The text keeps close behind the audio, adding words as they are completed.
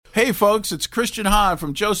Hey, folks, it's Christian Hahn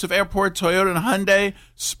from Joseph Airport Toyota and Hyundai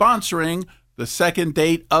sponsoring the Second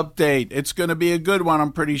Date Update. It's going to be a good one,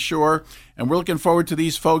 I'm pretty sure. And we're looking forward to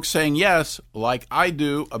these folks saying yes, like I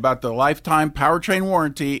do, about the lifetime powertrain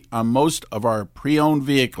warranty on most of our pre-owned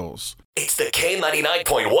vehicles. It's the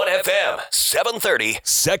K99.1 FM, 730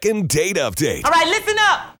 Second Date Update. All right, listen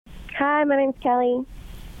up. Hi, my name's Kelly.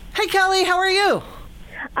 Hey, Kelly, how are you?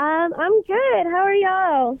 I'm good. How are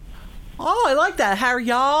y'all? Oh, I like that. How are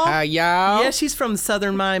y'all? How y'all? Yeah, she's from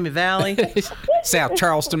Southern Miami Valley. South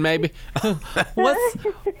Charleston, maybe. What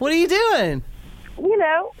are you doing? You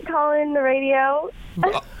know, calling the radio.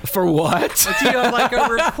 For what? Do you have like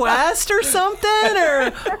a request or something?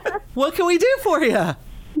 Or what can we do for you?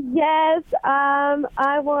 Yes,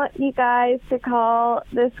 I want you guys to call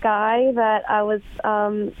this guy that I was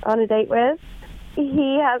on a date with.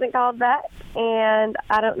 He hasn't called back, and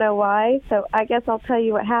I don't know why, so I guess I'll tell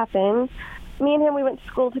you what happened. Me and him, we went to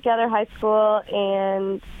school together, high school,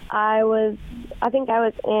 and I think I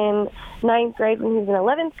was in 9th grade when he was in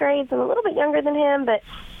 11th grade, so I'm a little bit younger than him, but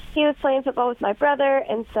he was playing football with my brother,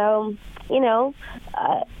 and so, you know,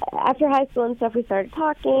 after high school and stuff, we started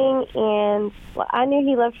talking, and I knew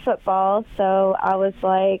he loved football, so I was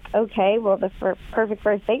like, okay, well, the perfect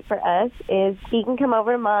first date for us is he can come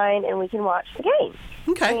over to mine, and we can watch the game.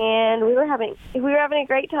 Okay. And we were having a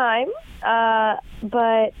great time,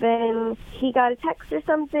 but then he got a text or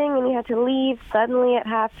something, and he had to leave suddenly at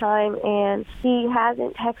halftime, and he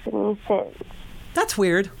hasn't texted me since. That's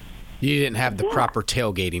weird. You didn't have the proper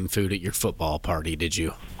tailgating food at your football party, did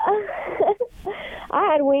you?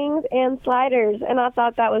 I had wings and sliders, and I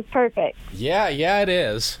thought that was perfect. Yeah, it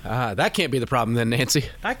is. That can't be the problem then, Nancy.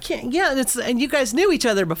 I can't. Yeah, and you guys knew each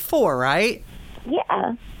other before, right?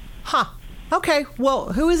 Yeah. Huh. Okay.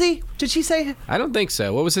 Well, who is he? Did she say? I don't think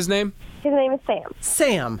so. What was his name? His name is Sam.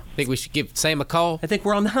 Sam. Think we should give Sam a call? I think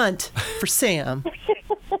we're on the hunt for Sam.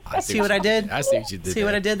 See what I did? I see what you did. See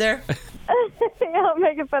what I did there? Y'all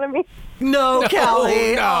making fun of me. No,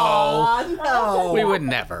 Kelly. No. Aw, no. We would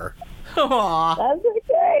never. Aw. That's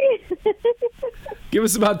okay. Give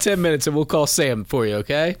us about 10 minutes and we'll call Sam for you,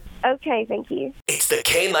 okay? Okay, thank you. It's the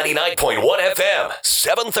K99.1 FM,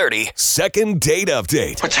 730 Second Date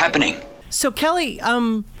Update. What's happening? So, Kelly,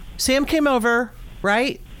 Sam came over,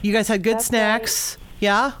 right? You guys had good That's snacks. Right.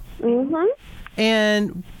 Yeah? Mm-hmm.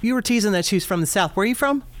 And you were teasing that she was from the South. Where are you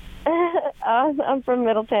from? I'm from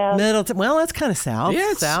Middletown. Middletown. Well, that's kind of south.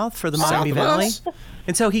 Yeah, it's south for the south Miami of Valley. us.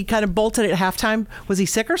 And so he kind of bolted at halftime. Was he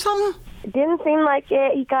sick or something? It didn't seem like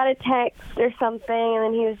it. He got a text or something, and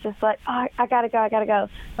then he was just like, oh, I gotta go.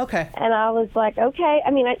 Okay. And I was like, okay.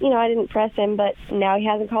 I mean, I didn't press him, but now he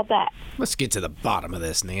hasn't called back. Let's get to the bottom of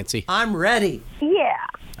this, Nancy. I'm ready. Yeah.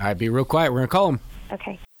 All right, be real quiet. We're going to call him.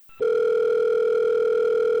 Okay.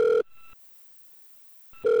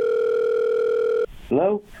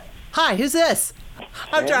 Hello? Hi, who's this?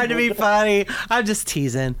 I'm trying to be funny. I'm just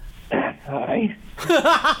teasing. Hi.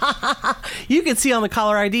 You can see on the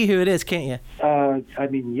caller ID who it is, can't you? I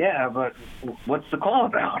mean, yeah, but what's the call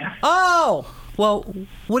about? Oh! Well,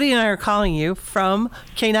 Woody and I are calling you from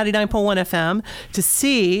K99.1 FM to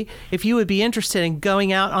see if you would be interested in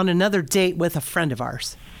going out on another date with a friend of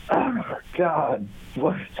ours. Oh, God.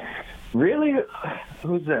 What? Really?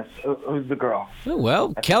 Who's this? Who's the girl? Oh,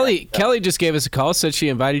 well, Kelly just gave us a call, said she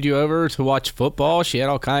invited you over to watch football. She had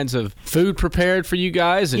all kinds of food prepared for you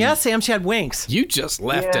guys. And yeah, Sam, she had wings. You just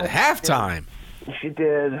left at halftime. Yeah, she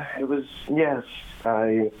did. It was, yes,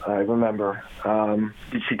 I remember.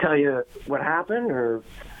 Did she tell you what happened, or?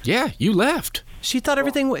 Yeah, you left. She thought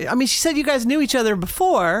everything, she said you guys knew each other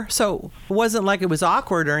before, so it wasn't like it was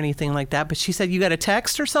awkward or anything like that, but she said you got a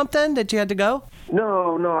text or something that you had to go?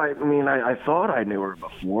 No, I thought I knew her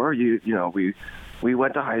before. You know, we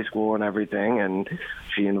went to high school and everything, and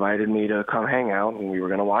she invited me to come hang out, and we were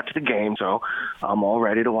going to watch the game, so I'm all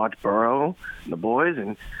ready to watch Burrow and the boys,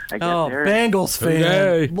 and I get there. Bengals fan.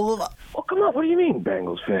 Hey. Oh, come on, what do you mean,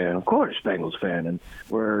 Bengals fan? Of course, Bengals fan. And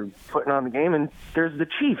we're putting on the game, and there's the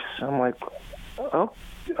Chiefs. I'm like, oh,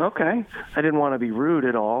 okay. I didn't want to be rude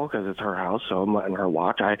at all because it's her house, so I'm letting her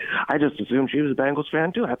watch. I just assumed she was a Bengals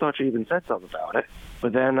fan, too. I thought she even said something about it.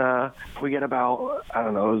 But then we get about, I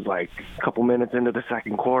don't know, it was like a couple minutes into the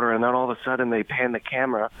second quarter, and then all of a sudden they pan the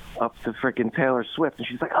camera up to freaking Taylor Swift, and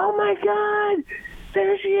she's like, oh, my God,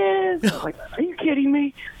 there she is. I was like, are you kidding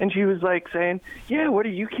me? And she was like saying, yeah, what are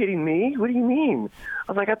you kidding me? What do you mean?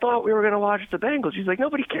 I was like, I thought we were going to watch the Bengals. She's like,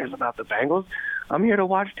 nobody cares about the Bengals. I'm here to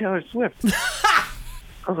watch Taylor Swift.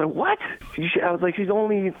 I was like, what? I was like, she's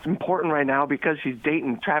only important right now because she's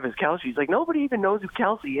dating Travis Kelce. She's like, nobody even knows who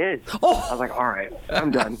Kelce is. I was like, all right,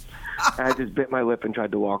 I'm done. And I just bit my lip and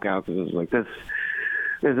tried to walk out because I was like, this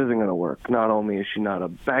this isn't going to work. Not only is she not a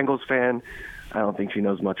Bengals fan, I don't think she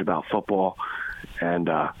knows much about football, and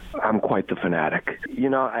I'm quite the fanatic. You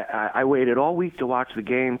know, I waited all week to watch the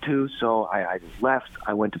game, too, so I left.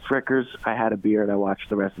 I went to Frickers, I had a beer, and I watched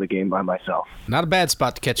the rest of the game by myself. Not a bad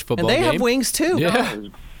spot to catch a football And they game. have wings, too. Yeah.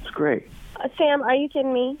 It's great. Sam, are you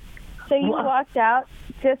kidding me? So you walked out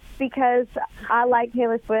just because I like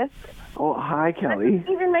Taylor Swift? Oh, hi, Kelly. That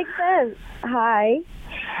doesn't even make sense. Hi.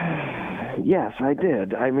 Yes, I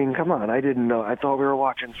did. I mean, come on. I didn't know. I thought we were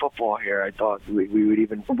watching football here. I thought we would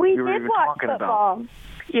even. We were did even watch talking football. About.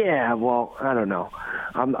 Yeah, well, I don't know.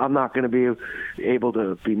 I'm not going to be able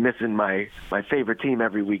to be missing my favorite team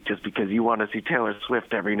every week just because you want to see Taylor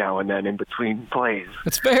Swift every now and then in between plays.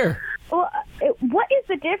 That's fair. Well, what is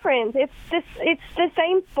the difference? It's the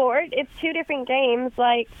same sport. It's two different games.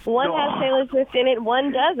 Like, one has Taylor Swift in it,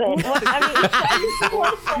 one doesn't.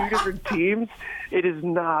 Two different teams? It is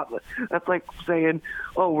not. That's like saying,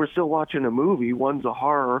 oh, we're still watching a movie. One's a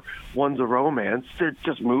horror, one's a romance. They're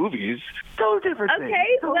just movies. So different things.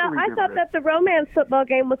 Okay, well, I thought that the romance football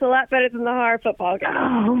game was a lot better than the horror football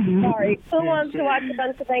game. Sorry. Who wants to watch a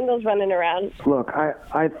bunch of Bengals running around? Look,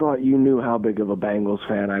 I thought you knew how big of a Bengals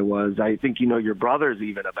fan I was. I think you know your brother's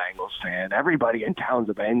even a Bengals fan. Everybody in town's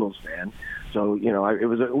a Bengals fan. So, you know, it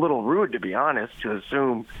was a little rude, to be honest, to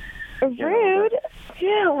assume. Rude?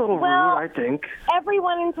 Yeah, a little rude, I think.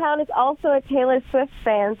 Everyone in town is also a Taylor Swift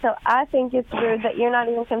fan, so I think it's rude that you're not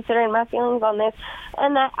even considering my feelings on this,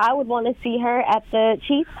 and that I would want to see her at the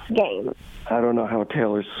Chiefs game. I don't know how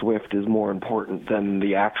Taylor Swift is more important than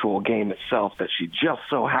the actual game itself that she just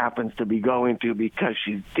so happens to be going to because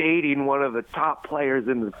she's dating one of the top players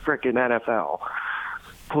in the frickin' NFL.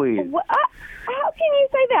 Please. How can you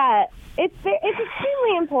say that? It's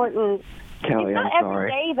extremely important. Kelly, I'm sorry.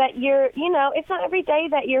 Day that it's not every day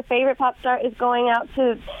that your favorite pop star is going out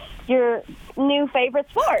to your new favorite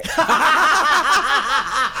sport.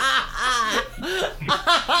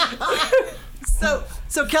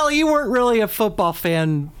 So Kelly, you weren't really a football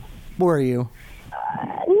fan, were you?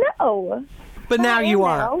 No. But now you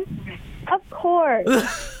are. Now. Of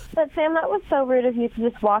course. But Sam, that was so rude of you to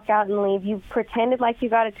just walk out and leave. You pretended like you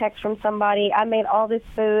got a text from somebody. I made all this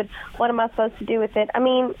food. What am I supposed to do with it? I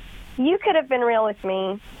mean, you could have been real with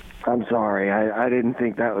me. I'm sorry. I didn't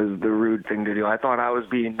think that was the rude thing to do. I thought I was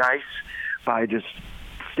being nice by just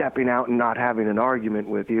stepping out and not having an argument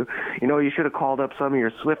with you. You know, you should have called up some of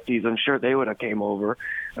your Swifties. I'm sure they would have came over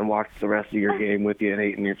and watched the rest of your game with you and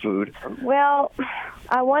eaten your food. Well,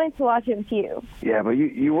 I wanted to watch it with you. Yeah, but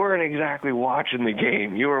you weren't exactly watching the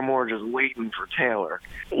game. You were more just waiting for Taylor.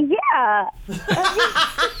 Yeah.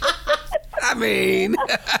 I mean,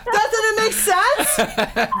 Doesn't it make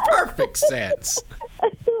sense? perfect sense.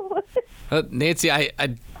 Nancy,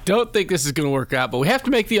 I don't think this is going to work out, but we have to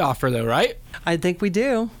make the offer, though, right? I think we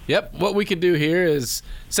do. Yep. What we can do here is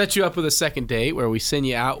set you up with a second date where we send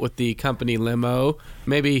you out with the company limo,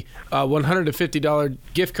 maybe a $150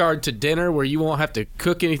 gift card to dinner where you won't have to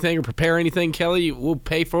cook anything or prepare anything, Kelly. We'll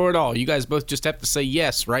pay for it all. You guys both just have to say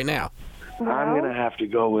yes right now. I'm going to have to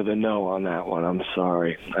go with a no on that one. I'm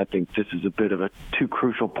sorry. I think this is a bit of a too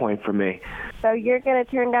crucial point for me. So you're going to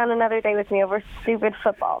turn down another day with me over stupid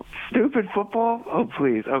football. Stupid football? Oh,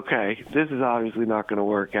 please. Okay. This is obviously not going to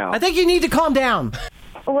work out. I think you need to calm down.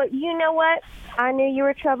 Well, you know what? I knew you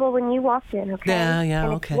were trouble when you walked in, okay? Yeah,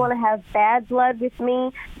 and okay. If you want to have bad blood with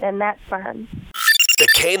me, then that's fine. The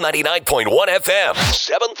K99.1 FM,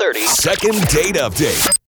 730. Second date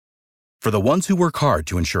update. For the ones who work hard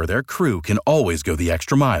to ensure their crew can always go the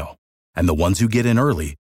extra mile, and the ones who get in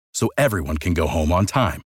early so everyone can go home on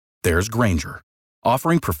time, there's Grainger,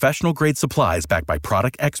 offering professional-grade supplies backed by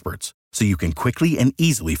product experts so you can quickly and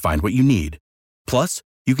easily find what you need. Plus,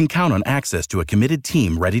 you can count on access to a committed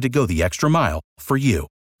team ready to go the extra mile for you.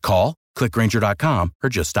 Call, click Grainger.com, or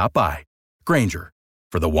just stop by. Grainger,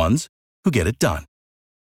 for the ones who get it done.